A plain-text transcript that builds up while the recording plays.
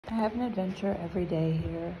I have an adventure every day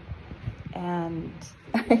here, and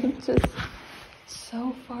I'm just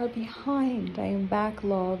so far behind. I am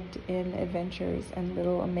backlogged in adventures and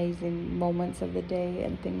little amazing moments of the day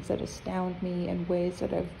and things that astound me in ways that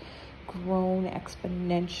have grown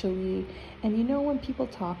exponentially. And you know, when people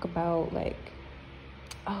talk about like,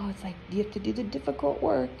 oh, it's like you have to do the difficult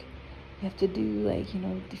work. You have to do like,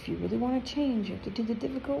 if you really want to change, you have to do the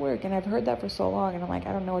difficult work. And I've heard that for so long, and I'm like,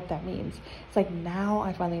 I don't know what that means. It's like, now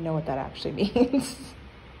I finally know what that actually means.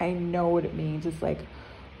 I know what it means. It's like,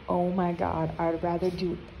 oh my God, I'd rather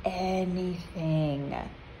do anything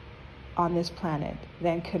on this planet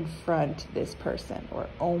than confront this person. Or,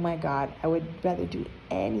 oh my God, I would rather do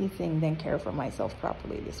anything than care for myself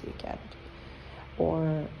properly this weekend.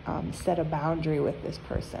 Or set a boundary with this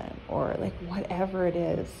person, or like whatever it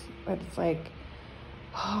is. But it's like,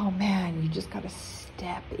 oh man, you just gotta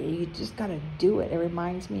you just gotta do it. It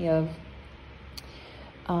reminds me of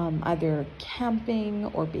either camping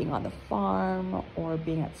or being on the farm or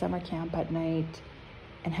being at summer camp at night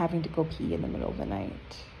and having to go pee in the middle of the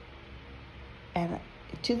night. And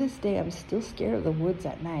to this day, I'm still scared of the woods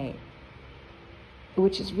at night,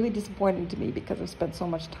 which is really disappointing to me because I've spent so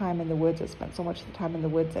much time in the woods. I spent so much time in the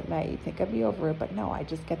woods at night. You think I'd be over it, but no, I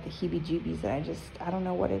just get the heebie-jeebies, and I don't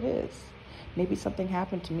know what it is. Maybe something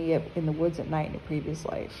happened to me in the woods at night in a previous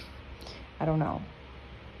life. I don't know.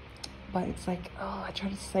 But it's like, oh, I try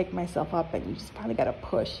to psych myself up, and you just finally got to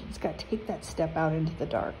push. You just got to take that step out into the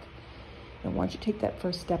dark. And once you take that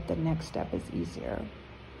first step, the next step is easier.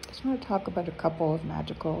 I just want to talk about a couple of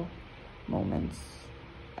magical moments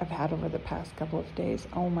I've had over the past couple of days.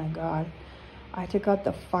 Oh my God. I took out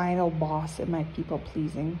the final boss in my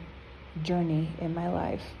people-pleasing journey in my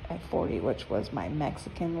life at 40, which was my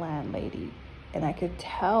Mexican landlady. And I could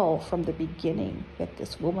tell from the beginning that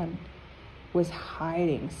this woman was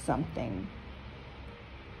hiding something.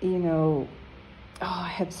 I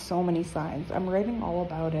had so many signs. I'm writing all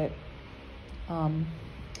about it.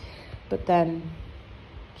 But then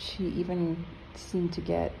she even seemed to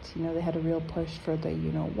get, they had a real push for the,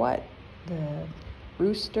 the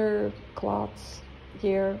rooster cloths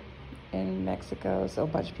here in Mexico. So a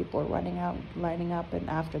bunch of people were lining up. And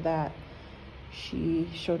after that, she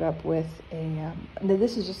showed up with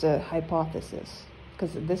this is just a hypothesis,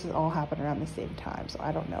 because this has all happened around the same time. So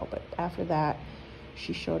I don't know. But after that,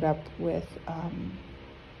 she showed up with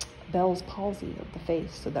Bell's palsy of the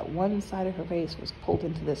face. So that one side of her face was pulled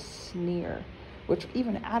into this sneer, which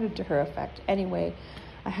even added to her effect. Anyway,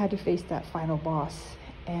 I had to face that final boss,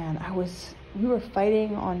 and we were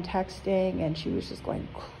fighting on texting, and she was just going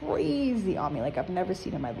crazy on me like I've never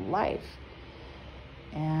seen in my life.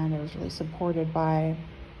 And I was really supported by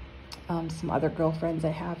some other girlfriends I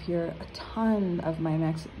have here. A ton of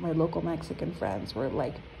my local Mexican friends were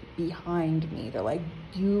like behind me. They're like,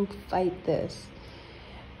 you fight this.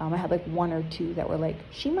 I had like one or two that were like,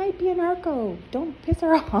 she might be a narco, don't piss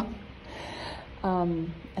her off.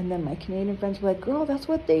 And then my Canadian friends were like, girl, that's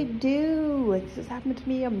what they do. Like, this has happened to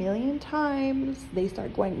me a million times. They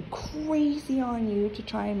start going crazy on you to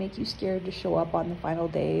try and make you scared to show up on the final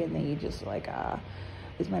day. And then you just like,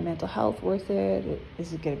 is my mental health worth it?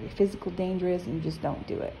 Is it going to be physical dangerous? And you just don't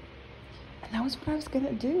do it. And that was what I was going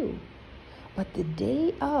to do. But the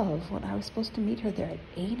day of, when I was supposed to meet her there at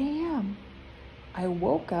 8 a.m., I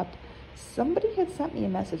woke up. Somebody had sent me a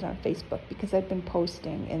message on Facebook because I'd been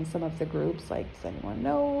posting in some of the groups, like, does anyone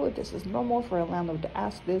know if this is normal for a landlord to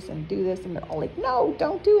ask this and do this? And they're all like, no,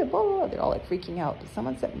 don't do it, blah, blah, blah. They're all like freaking out. But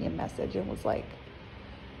someone sent me a message and was like,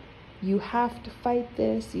 you have to fight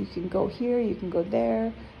this. You can go here, you can go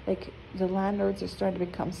there. Like, the landlords are starting to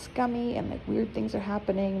become scummy, and like weird things are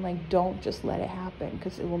happening. Like, don't just let it happen,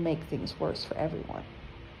 because it will make things worse for everyone.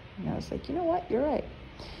 And I was like, you know what? You're right.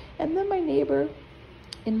 And then my neighbor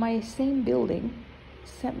in my same building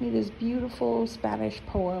sent me this beautiful Spanish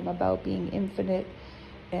poem about being infinite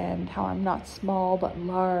and how I'm not small but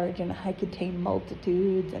large and I contain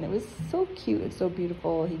multitudes. And it was so cute and so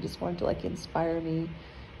beautiful. He just wanted to like inspire me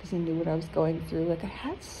because he knew what I was going through. Like, I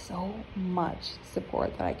had so much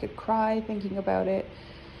support that I could cry thinking about it.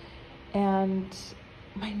 And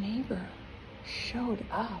my neighbor showed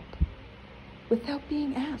up without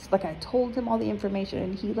being asked. Like, I told him all the information,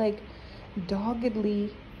 and he like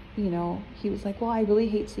doggedly, he was like, well, I really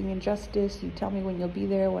hate seeing injustice. You tell me when you'll be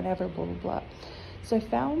there, whenever, blah, blah, blah. So I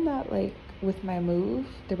found that like with my move,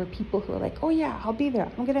 there were people who were like, oh yeah, I'll be there.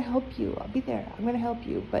 I'm going to help you. I'll be there. I'm going to help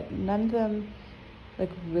you. But none of them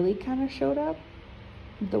like really kind of showed up.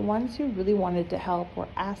 The ones who really wanted to help were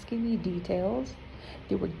asking me details.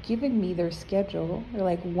 They were giving me their schedule. They're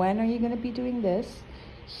like, when are you going to be doing this?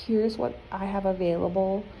 Here's what I have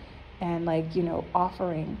available. and like,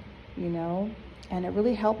 offering, and it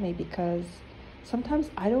really helped me because sometimes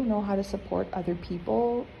I don't know how to support other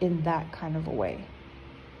people in that kind of a way.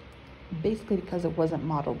 Basically because it wasn't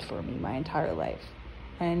modeled for me my entire life.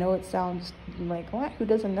 And I know it sounds like, what? Who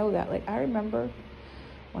doesn't know that? Like, I remember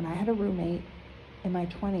when I had a roommate in my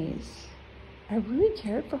 20s, I really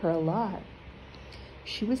cared for her a lot.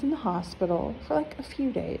 She was in the hospital for like a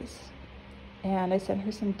few days. And I sent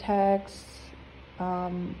her some texts,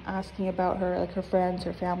 asking about her, like her friends,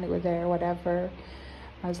 her family were there, whatever.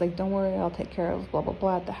 I was like, don't worry, I'll take care of blah, blah,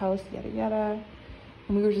 blah at the house, yada, yada.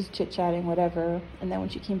 And we were just chit-chatting, whatever. And then when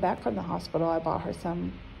she came back from the hospital,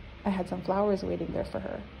 I had some flowers waiting there for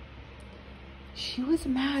her. She was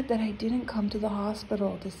mad that I didn't come to the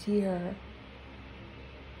hospital to see her.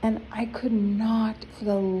 And I could not, for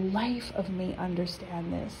the life of me,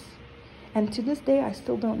 understand this. And to this day, I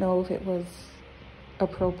still don't know if it was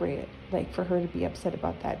appropriate, like, for her to be upset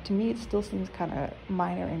about that. To me, it still seems kind of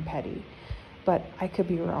minor and petty. But I could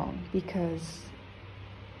be wrong, because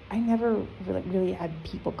I never really had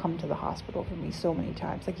people come to the hospital for me so many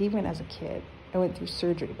times. Like, even as a kid, I went through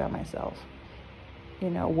surgery by myself.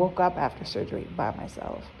 Woke up after surgery by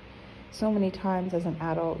myself. So many times as an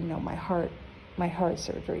adult, my heart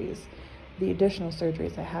surgeries, the additional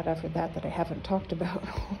surgeries I had after that I haven't talked about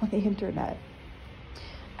on the internet.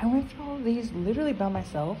 I went through all of these literally by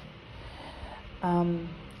myself.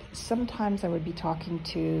 Sometimes I would be talking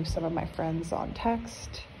to some of my friends on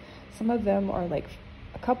text. Some of them are like,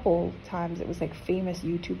 a couple times it was like famous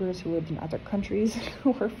YouTubers who lived in other countries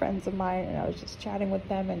who were friends of mine, and I was just chatting with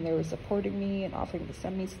them and they were supporting me and offering to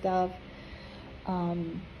send me stuff.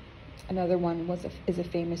 Another one is a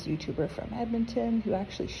famous YouTuber from Edmonton who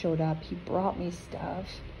actually showed up. He brought me stuff.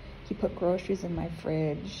 He put groceries in my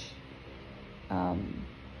fridge. I'll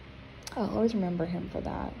always remember him for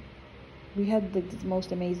that. We had the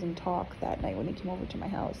most amazing talk that night when he came over to my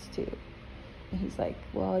house too. And he's like,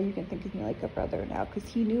 well, you can think of me like a brother now, because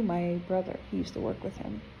he knew my brother. He used to work with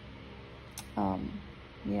him.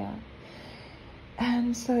 Yeah.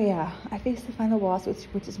 And so, yeah, I faced the final boss,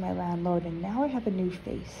 which is my landlord, and now I have a new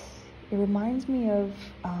face. It reminds me of,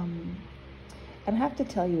 and I have to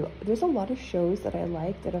tell you, there's a lot of shows that I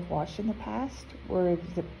like that I've watched in the past where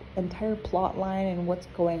the entire plot line and what's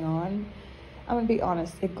going on, I'm gonna be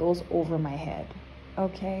honest, it goes over my head,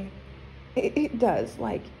 okay? It does.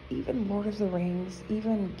 Like, even Lord of the Rings,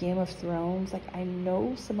 even Game of Thrones, like, I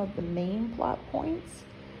know some of the main plot points,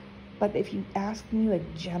 but if you ask me,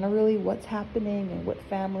 like, generally what's happening and what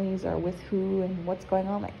families are with who and what's going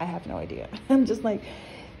on, like, I have no idea. I'm just like,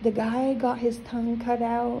 the guy got his tongue cut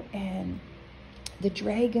out and the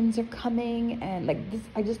dragons are coming, and like this,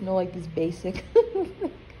 I just know like these basic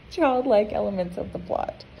childlike elements of the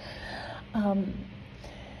plot.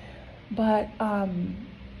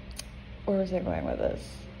 Where was I going with this?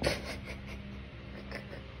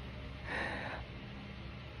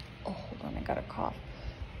 Oh, hold on, I got a cough.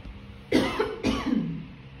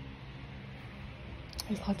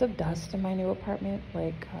 There's lots of dust in my new apartment,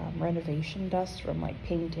 like renovation dust from like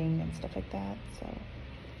painting and stuff like that. So,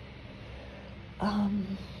 I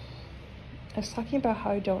was talking about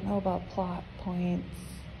how I don't know about plot points,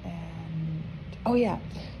 and oh yeah,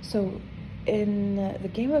 so in the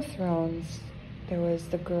Game of Thrones, there was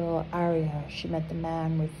the girl Arya. She met the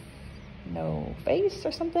man with no face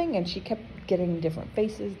or something, and she kept getting different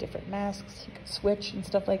faces, different masks. She could switch and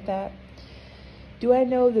stuff like that. Do I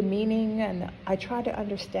know the meaning? And I tried to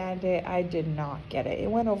understand it. I did not get it.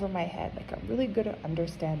 It went over my head. Like, I'm really good at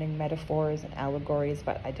understanding metaphors and allegories,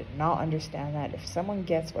 but I did not understand that. If someone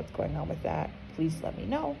gets what's going on with that, please let me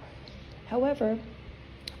know. However,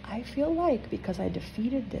 I feel like because I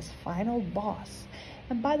defeated this final boss,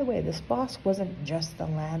 and by the way, this boss wasn't just the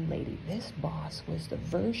landlady. This boss was the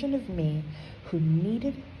version of me who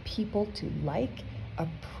needed people to like,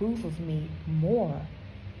 approve of me more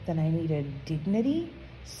than I needed dignity,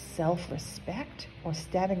 self-respect, or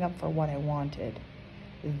standing up for what I wanted.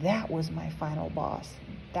 That was my final boss.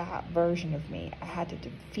 That version of me. I had to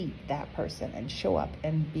defeat that person and show up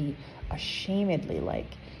and be ashamedly like,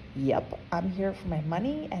 yep, I'm here for my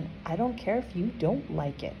money and I don't care if you don't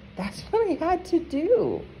like it. That's what I had to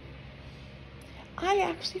do. I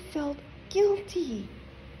actually felt guilty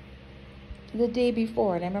the day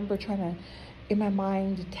before, and I remember trying to, in my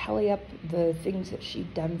mind, tally up the things that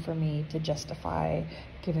she'd done for me to justify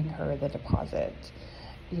giving her the deposit,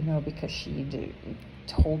 because she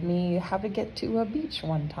told me how to get to a beach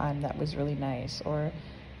one time that was really nice, or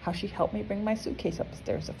how she helped me bring my suitcase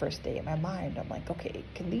upstairs the first day. In my mind, I'm like, okay,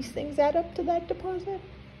 can these things add up to that deposit?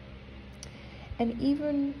 And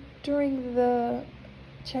even during the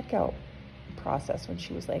checkout process when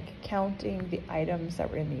she was like counting the items that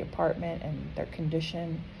were in the apartment and their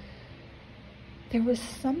condition. There was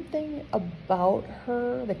something about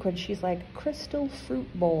her, like when she's like, crystal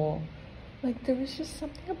fruit bowl, like there was just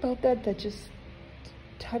something about that that just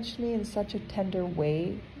touched me in such a tender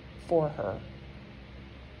way for her,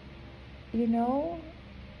 you know?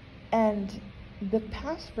 And the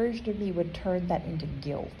past version of me would turn that into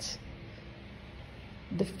guilt.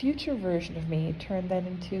 The future version of me turned that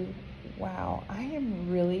into, wow, I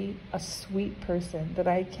am really a sweet person, that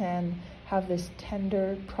I can have this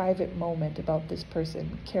tender, private moment about this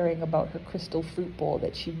person caring about her crystal fruit bowl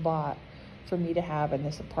that she bought for me to have in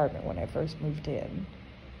this apartment when I first moved in,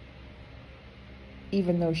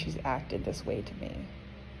 even though she's acted this way to me.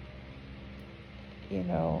 You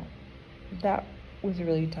know, that was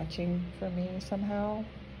really touching for me somehow.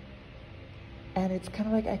 And it's kind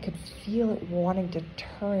of like I could feel it wanting to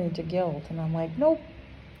turn into guilt. And I'm like, nope,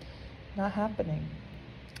 not happening.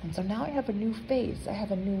 And so now I have a new face. I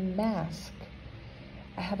have a new mask.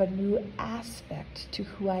 I have a new aspect to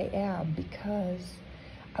who I am because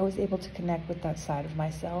I was able to connect with that side of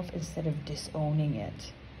myself instead of disowning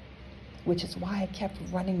it, which is why I kept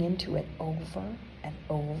running into it over and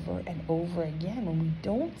over and over again. When we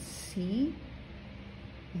don't see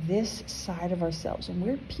this side of ourselves, when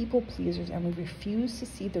we're people pleasers and we refuse to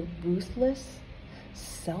see the ruthless,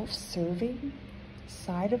 self-serving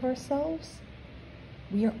side of ourselves,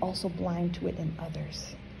 we are also blind to it in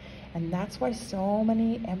others. And that's why so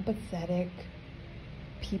many empathetic,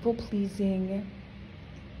 people-pleasing,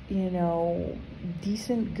 you know,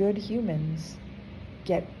 decent, good humans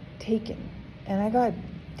get taken. And I got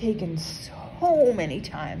taken so many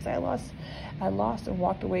times. I lost and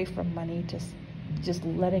walked away from money to just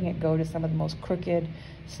letting it go to some of the most crooked,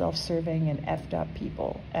 self-serving, and effed up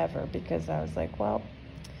people ever, because I was like, well,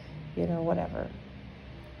 you know, whatever.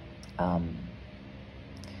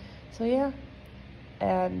 So yeah,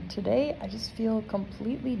 and today I just feel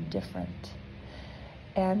completely different.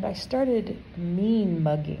 And I started mean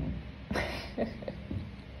mugging,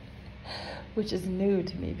 which is new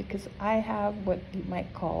to me because I have what you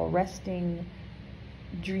might call resting,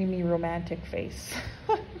 dreamy, romantic face.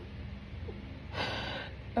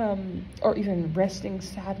 Or even resting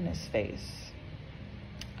sadness face.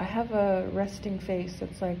 I have a resting face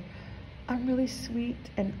that's like, I'm really sweet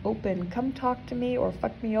and open. Come talk to me or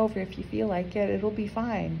fuck me over if you feel like it. It'll be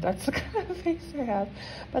fine. That's the kind of face I have.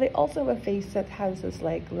 But I also have a face that has this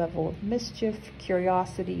like level of mischief,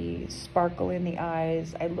 curiosity, sparkle in the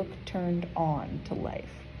eyes. I look turned on to life.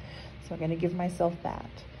 So I'm going to give myself that.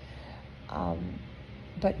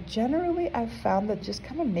 But generally, I've found that just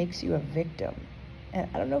kind of makes you a victim. And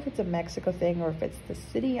I don't know if it's a Mexico thing or if it's the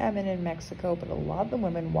city I'm in Mexico, but a lot of the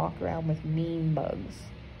women walk around with mean mugs.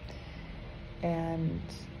 And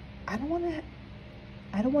I don't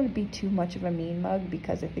want to be too much of a mean mug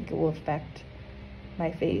because I think it will affect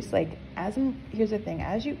my face. Like, here's the thing,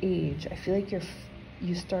 as you age, I feel like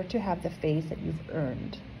you start to have the face that you've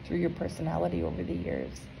earned through your personality over the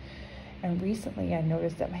years. And recently I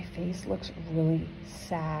noticed that my face looks really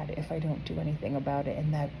sad if I don't do anything about it,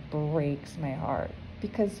 and that breaks my heart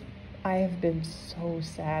because I have been so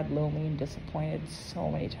sad, lonely, and disappointed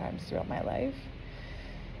so many times throughout my life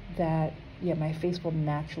that, yeah, my face will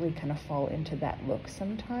naturally kind of fall into that look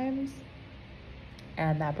sometimes,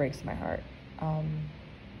 and that breaks my heart.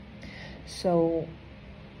 So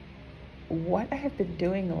what I have been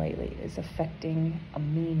doing lately is affecting a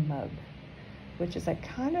mean mug, which is I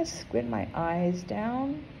kind of squint my eyes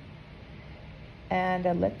down and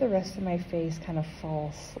I let the rest of my face kind of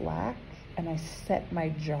fall slack, and I set my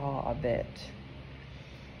jaw a bit.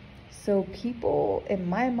 So people, in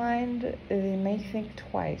my mind, they may think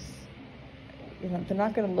twice. You know, they're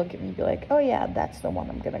not going to look at me and be like, oh yeah, that's the one,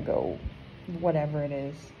 I'm going to go, whatever it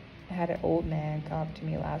is. I had an old man come up to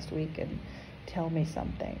me last week and tell me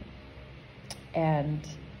something. And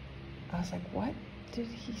I was like, what did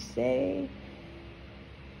he say?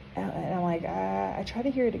 And I'm like, I tried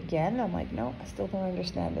to hear it again. And I'm like, no, I still don't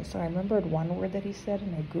understand it. So I remembered one word that he said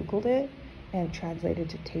and I Googled it and it translated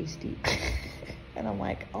to tasty. And I'm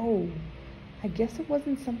like, oh, I guess it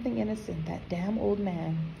wasn't something innocent, that damn old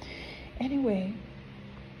man. Anyway,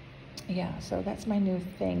 yeah, so that's my new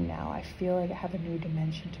thing now. I feel like I have a new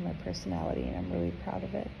dimension to my personality and I'm really proud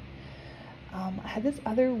of it. I had this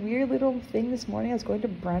other weird little thing this morning. I was going to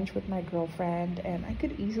brunch with my girlfriend and I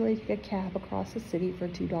could easily take a cab across the city for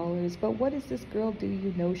 $2. But what does this girl do?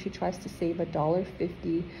 You know, she tries to save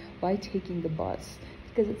 $1.50 by taking the bus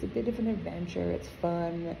because it's a bit of an adventure. It's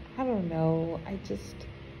fun. I don't know.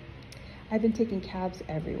 I've been taking cabs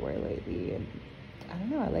everywhere lately, and I don't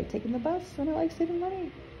know. I like taking the bus and I like saving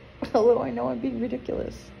money. although I know I'm being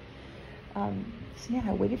ridiculous. So yeah,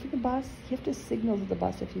 I waited for the bus. You have to signal to the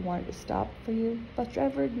bus if you want it to stop for you. Bus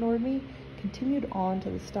driver ignored me, continued on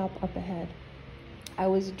to the stop up ahead. I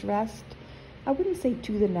was dressed, I wouldn't say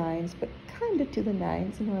to the nines, but kind of to the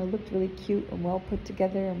nines. You know, I looked really cute and well put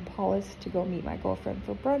together and polished to go meet my girlfriend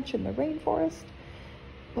for brunch in the rainforest.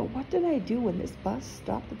 But what did I do when this bus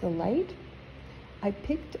stopped at the light? I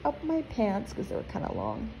picked up my pants, because they were kind of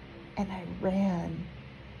long, and I ran.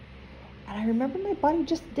 And I remember my body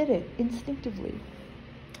just did it instinctively,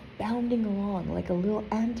 bounding along like a little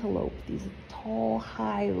antelope, these tall,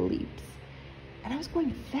 high leaps. And I was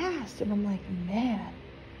going fast, and I'm like, man,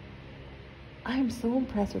 I'm so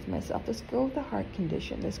impressed with myself. This girl with a heart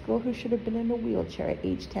condition, this girl who should have been in a wheelchair at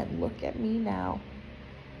age 10, look at me now.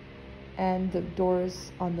 And the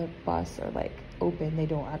doors on the bus are like open, they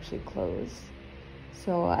don't actually close.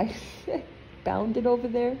 So I bounded over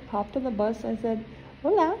there, hopped on the bus, and I said,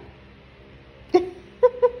 hola.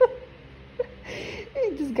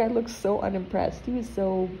 This guy looked so unimpressed. He was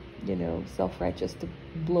so, self-righteous to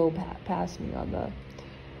blow past me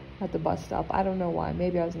at the bus stop. I don't know why.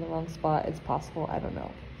 Maybe I was in the wrong spot. It's possible. I don't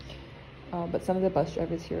know. But some of the bus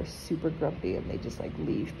drivers here are super grumpy, and they just like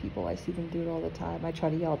leave people. I see them do it all the time. I try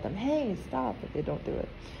to yell at them, hey, stop, but they don't do it.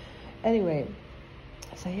 Anyway,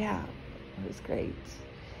 so yeah, it was great.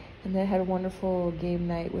 And then I had a wonderful game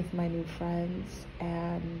night with my new friends,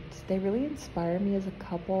 and they really inspire me as a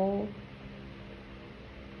couple.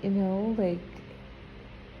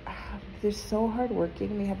 They're so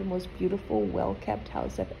hardworking. They have the most beautiful, well-kept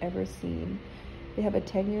house I've ever seen. They have a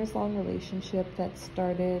 10 years long relationship that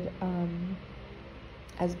started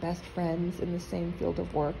as best friends in the same field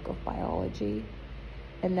of work of biology.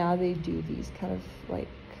 And now they do these kind of like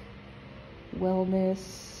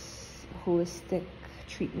wellness, holistic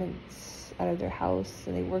treatments out of their house,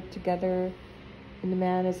 and they work together. And the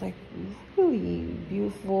man is like really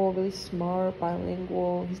beautiful, really smart,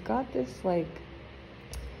 bilingual. He's got this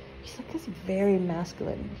he's very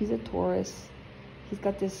masculine. He's a Taurus. He's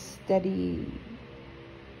got this steady,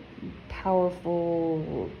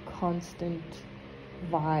 powerful, constant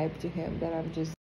vibe to him that I'm just